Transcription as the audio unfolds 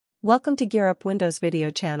Welcome to GearUpWindows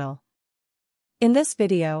video channel. In this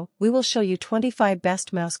video, we will show you 25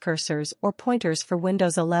 best mouse cursors or pointers for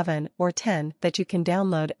Windows 11 or 10 that you can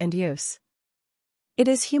download and use. It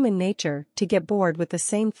is human nature to get bored with the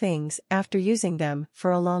same things after using them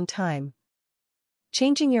for a long time.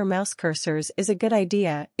 Changing your mouse cursors is a good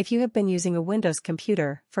idea if you have been using a Windows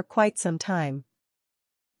computer for quite some time.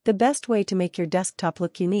 The best way to make your desktop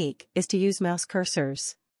look unique is to use mouse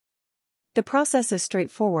cursors. The process is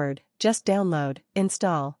straightforward: just download,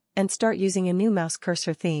 install, and start using a new mouse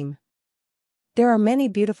cursor theme. There are many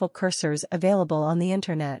beautiful cursors available on the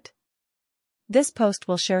internet. This post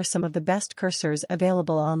will share some of the best cursors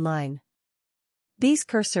available online. These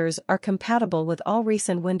cursors are compatible with all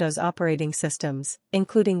recent Windows operating systems,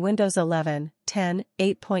 including Windows 11, 10,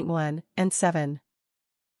 8.1, and 7.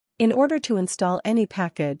 In order to install any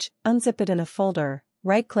package, unzip it in a folder,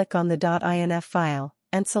 right-click on the .inf file,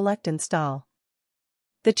 and select Install.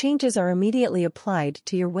 The changes are immediately applied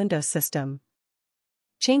to your Windows system.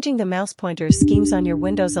 Changing the mouse pointer schemes on your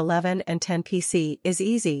Windows 11 and 10 PC is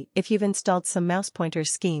easy if you've installed some mouse pointer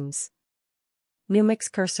schemes.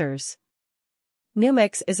 Numix Cursors.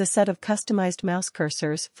 Numix is a set of customized mouse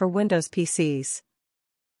cursors for Windows PCs.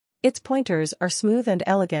 Its pointers are smooth and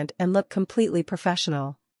elegant and look completely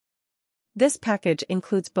professional. This package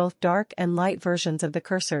includes both dark and light versions of the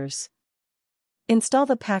cursors. Install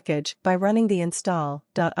the package by running the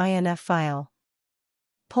install.inf file.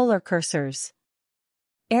 Polar Cursors.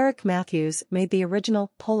 Eric Matthews made the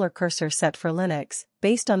original Polar Cursor set for Linux,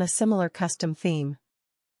 based on a similar custom theme.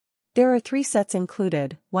 There are 3 sets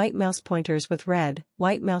included: white mouse pointers with red,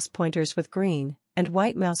 white mouse pointers with green, and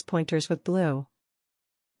white mouse pointers with blue.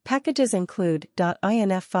 Packages include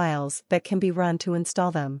 .inf files that can be run to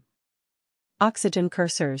install them. Oxygen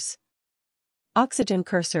Cursors. Oxygen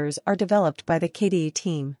cursors are developed by the KDE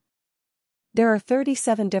team. There are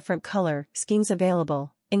 37 different color schemes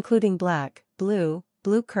available, including black, blue,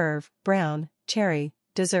 blue curve, brown, cherry,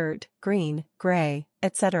 desert, green, gray,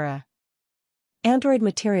 etc. Android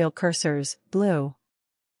Material Cursors, blue.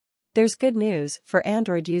 There's good news for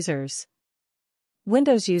Android users.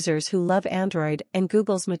 Windows users who love Android and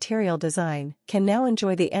Google's Material design can now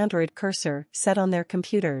enjoy the Android cursor set on their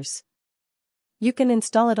computers. You can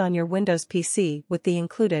install it on your Windows PC with the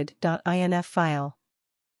included .inf file.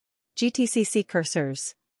 GTCC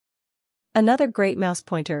Cursors. Another great mouse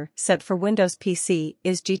pointer set for Windows PC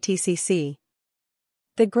is GTCC.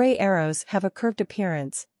 The gray arrows have a curved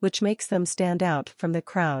appearance, which makes them stand out from the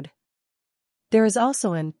crowd. There is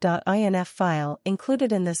also an .inf file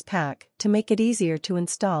included in this pack to make it easier to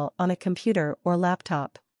install on a computer or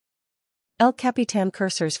laptop. Capitaine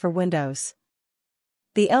Cursors for Windows.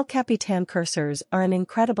 The Capitaine Cursors are an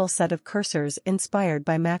incredible set of cursors inspired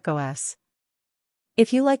by macOS.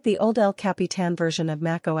 If you like the old Capitaine version of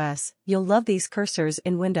macOS, you'll love these cursors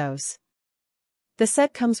in Windows. The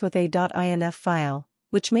set comes with a .inf file,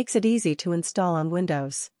 which makes it easy to install on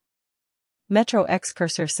Windows. Metro X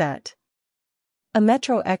Cursor Set. A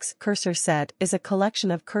Metro X cursor set is a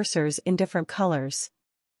collection of cursors in different colors.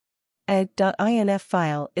 A .inf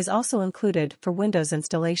file is also included for Windows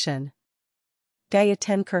installation.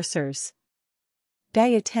 Gaia10 Cursors.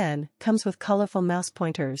 Gaia10 comes with colorful mouse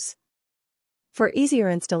pointers. For easier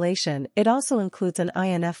installation, it also includes an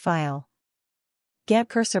INF file. Gant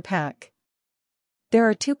Cursor Pack. There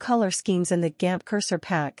are 2 color schemes in the Gant Cursor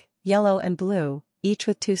Pack, yellow and blue, each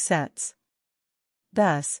with 2 sets.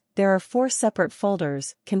 Thus, there are 4 separate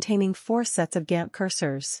folders containing 4 sets of Gant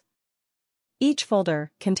cursors. Each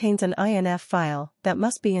folder contains an INF file that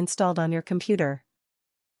must be installed on your computer.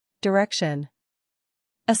 Direction.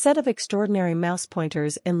 A set of extraordinary mouse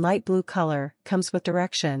pointers in light blue color comes with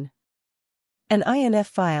direction. An INF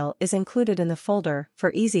file is included in the folder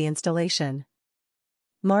for easy installation.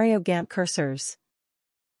 Mario Gant Cursors.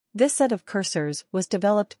 This set of cursors was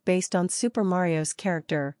developed based on Super Mario's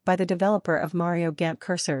character by the developer of Mario Gant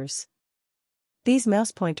Cursors. These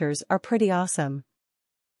mouse pointers are pretty awesome.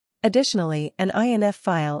 Additionally, an INF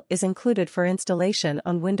file is included for installation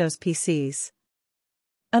on Windows PCs.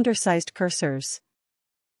 UNDERSized Cursors.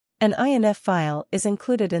 An INF file is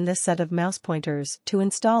included in this set of mouse pointers to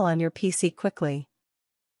install on your PC quickly.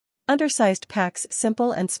 Undersized packs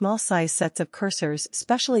simple and small size sets of cursors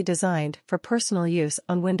specially designed for personal use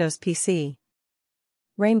on Windows PC.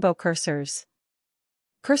 Rainbow Cursors.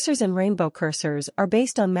 Cursors in Rainbow Cursors are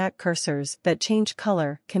based on matte cursors that change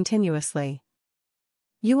color continuously.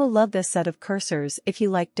 You will love this set of cursors if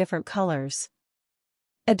you like different colors.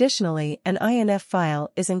 Additionally, an INF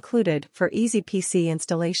file is included for easy PC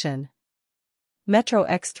installation. Metro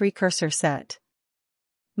X3 Cursor Set.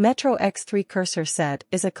 Metro X3 Cursor Set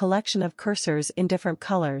is a collection of cursors in different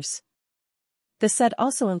colors. The set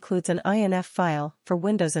also includes an INF file for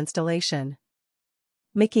Windows installation.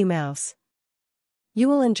 Mickey Mouse. You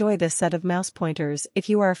will enjoy this set of mouse pointers if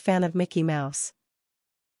you are a fan of Mickey Mouse.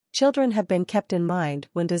 Children have been kept in mind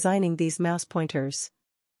when designing these mouse pointers.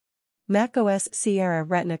 macOS Sierra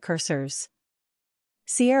Retina Cursors.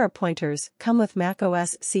 Sierra pointers come with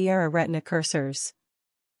macOS Sierra Retina Cursors.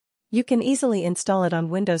 You can easily install it on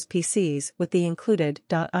Windows PCs with the included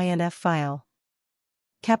 .inf file.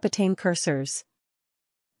 Capitaine Cursors.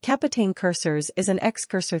 Capitaine Cursors is an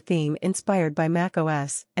X-cursor theme inspired by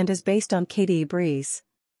macOS and is based on KDE Breeze.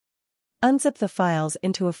 Unzip the files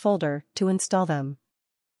into a folder to install them.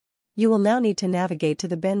 You will now need to navigate to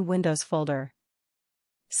the bin Windows folder.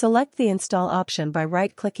 Select the install option by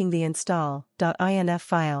right-clicking the install.inf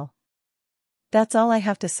file. That's all I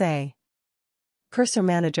have to say. Cursor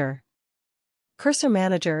Manager. Cursor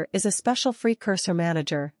Manager is a special free cursor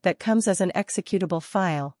manager that comes as an executable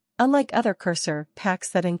file, unlike other cursor packs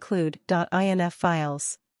that include .inf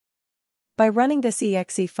files. By running this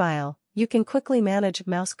exe file, you can quickly manage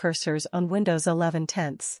mouse cursors on Windows 11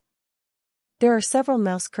 10s. There are several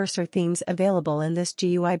mouse cursor themes available in this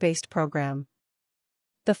GUI-based program.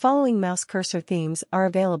 The following mouse cursor themes are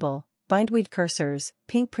available: Bindweed Cursors,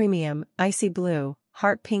 Pink Premium, Icy Blue,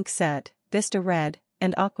 Heart Pink Set, Vista Red,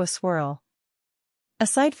 and Aqua Swirl.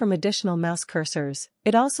 Aside from additional mouse cursors,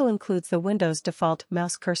 it also includes the Windows default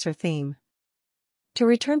mouse cursor theme. To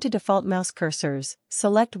return to default mouse cursors,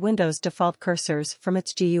 select Windows default cursors from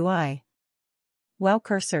its GUI. WoW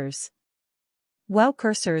Cursors. WoW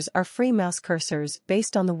Cursors are free mouse cursors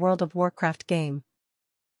based on the World of Warcraft game.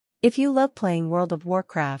 If you love playing World of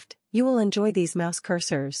Warcraft, you will enjoy these mouse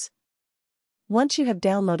cursors. Once you have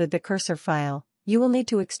downloaded the cursor file, you will need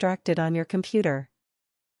to extract it on your computer.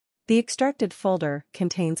 The extracted folder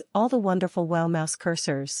contains all the wonderful WoW mouse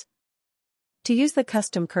cursors. To use the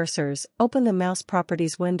custom cursors, open the Mouse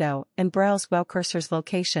Properties window and browse WoW Cursors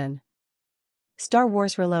location. Star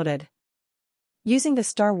Wars Reloaded. Using the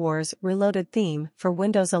Star Wars Reloaded theme for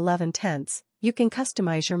Windows 11 10s, you can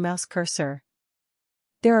customize your mouse cursor.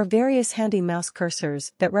 There are various handy mouse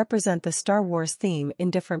cursors that represent the Star Wars theme in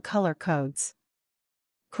different color codes.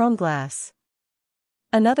 Chrome Glass.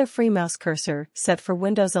 Another free mouse cursor set for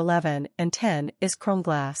Windows 11 and 10 is Chrome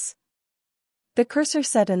Glass. The cursor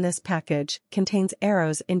set in this package contains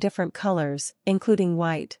arrows in different colors, including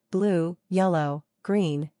white, blue, yellow,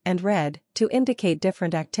 green, and red, to indicate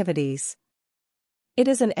different activities. It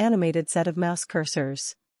is an animated set of mouse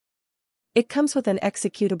cursors. It comes with an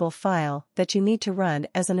executable file that you need to run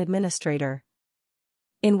as an administrator.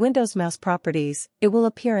 In Windows Mouse Properties, it will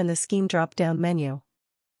appear in the Scheme drop-down menu.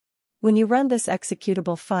 When you run this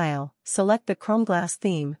executable file, select the Chrome Glass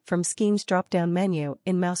theme from Scheme's drop-down menu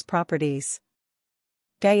in Mouse Properties.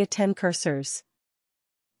 Gaia10 Cursors.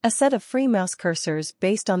 A set of free mouse cursors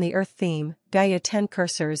based on the Earth theme, Gaia10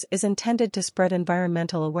 Cursors is intended to spread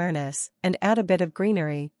environmental awareness and add a bit of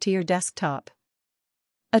greenery to your desktop.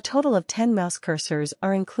 A total of 10 mouse cursors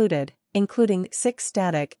are included, including 6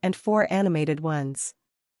 static and 4 animated ones.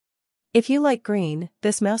 If you like green,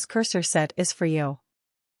 this mouse cursor set is for you.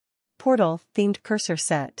 Portal-themed cursor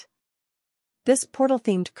set. This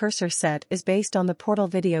Portal-themed cursor set is based on the Portal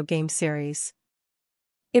video game series.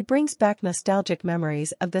 It brings back nostalgic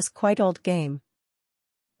memories of this quite old game.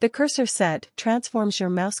 The cursor set transforms your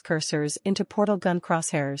mouse cursors into portal gun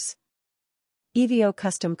crosshairs. EVO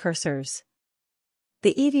Custom Cursors.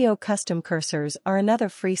 The EVO Custom Cursors are another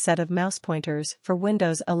free set of mouse pointers for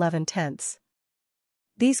Windows 11 10s.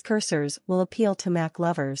 These cursors will appeal to Mac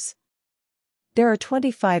lovers. There are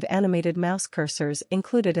 25 animated mouse cursors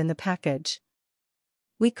included in the package.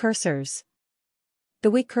 Wii Cursors. The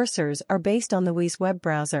Wii Cursors are based on the Wii's web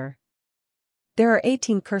browser. There are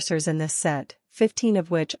 18 cursors in this set, 15 of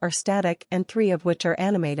which are static and 3 of which are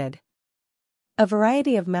animated. A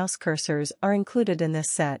variety of mouse cursors are included in this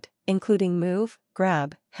set, including Move,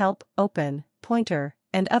 Grab, Help, Open, Pointer,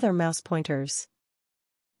 and other mouse pointers.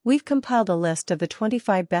 We've compiled a list of the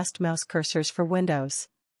 25 best mouse cursors for Windows.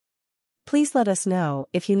 Please let us know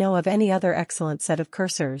if you know of any other excellent set of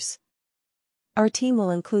cursors. Our team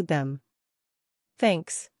will include them.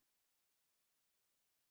 Thanks.